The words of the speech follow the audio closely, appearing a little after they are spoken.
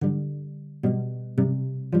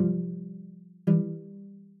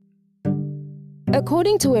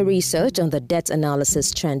According to a research on the debt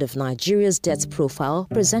analysis trend of Nigeria's debt profile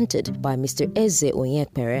presented by Mr. Eze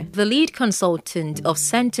Onyekpere, the lead consultant of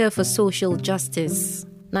Center for Social Justice,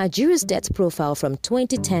 Nigeria's debt profile from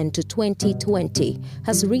 2010 to 2020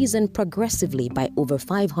 has risen progressively by over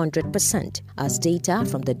 500%, as data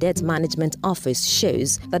from the Debt Management Office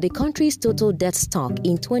shows that the country's total debt stock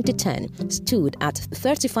in 2010 stood at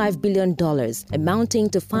 $35 billion, amounting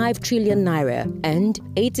to 5 trillion naira, and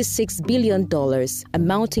 $86 billion,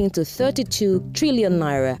 amounting to 32 trillion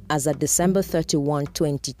naira as at December 31,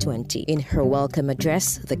 2020. In her welcome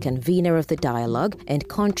address, the convener of the dialogue and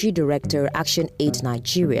country director Action Aid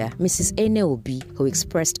Nigeria, Mrs. Ene Obi, who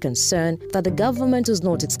expressed concern that the government was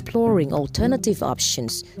not exploring alternative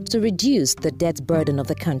options to reduce the debt burden of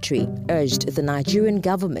the country, urged the Nigerian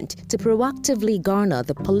government to proactively garner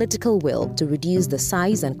the political will to reduce the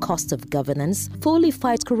size and cost of governance, fully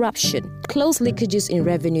fight corruption, close leakages in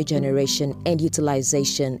revenue generation and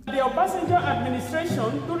utilization. The Obasanjo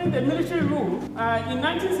administration, during the military rule in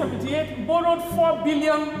 1978, borrowed $4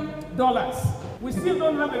 billion. We still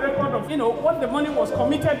don't have a record of, what the money was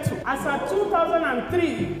committed to. As at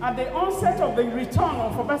 2003, at the onset of the return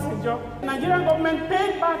of Obasanjo, the Nigerian government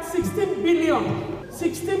paid back 16 billion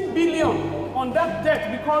on that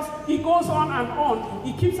debt because it goes on and on.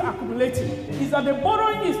 It keeps accumulating. Is that the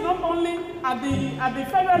borrowing is not only at the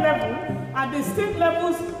federal level, at the state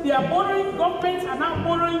levels, they are borrowing, governments are now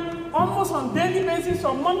borrowing almost on daily basis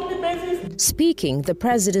or monthly basis. Speaking, the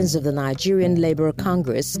president of the Nigerian Labour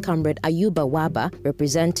Congress, Comrade Ayuba Waba,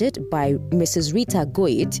 represented by Mrs. Rita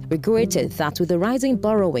Goit, regretted that with the rising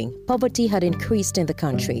borrowing, poverty had increased in the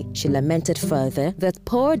country. She lamented further that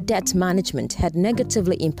poor debt management had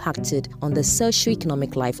negatively impacted on the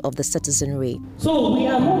socio-economic life of the citizenry. So we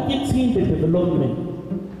are not getting the development.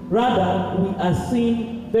 Rather, we are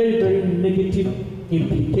seeing very, very negative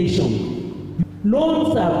implications.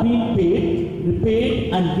 Loans are being paid,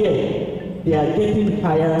 repaid, and yet they are getting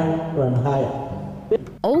higher and higher.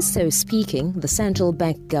 Also speaking, the central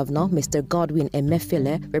bank governor, Mr. Godwin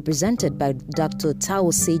Emefiele, represented by Dr.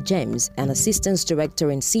 Taosi James, an assistant director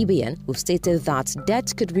in CBN, who stated that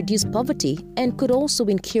debt could reduce poverty and could also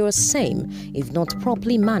incur same if not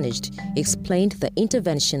properly managed, explained the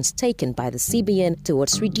interventions taken by the CBN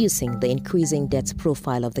towards reducing the increasing debt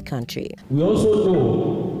profile of the country. We also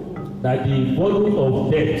know that the volume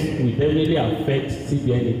of debt will definitely affect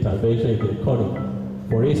CBN intervention in the economy.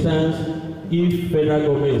 For instance, if federal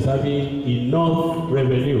government is having enough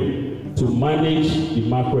revenue to manage the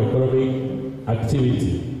macroeconomic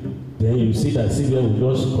activity, then you see that CBN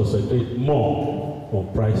will just concentrate more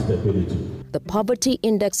on price stability. The poverty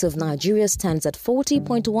index of Nigeria stands at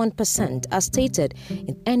 40.1%, as stated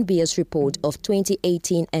in NBS report of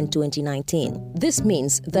 2018 and 2019. This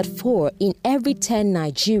means that 4 in every 10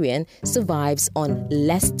 Nigerian survives on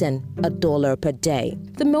less than $1 per day.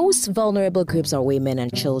 The most vulnerable groups are women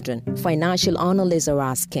and children. Financial analysts are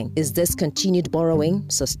asking, is this continued borrowing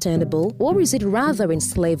sustainable, or is it rather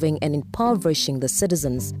enslaving and impoverishing the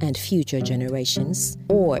citizens and future generations?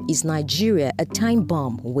 Or is Nigeria a time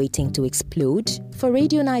bomb waiting to explode? For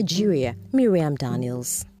Radio Nigeria, Miriam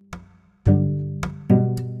Daniels.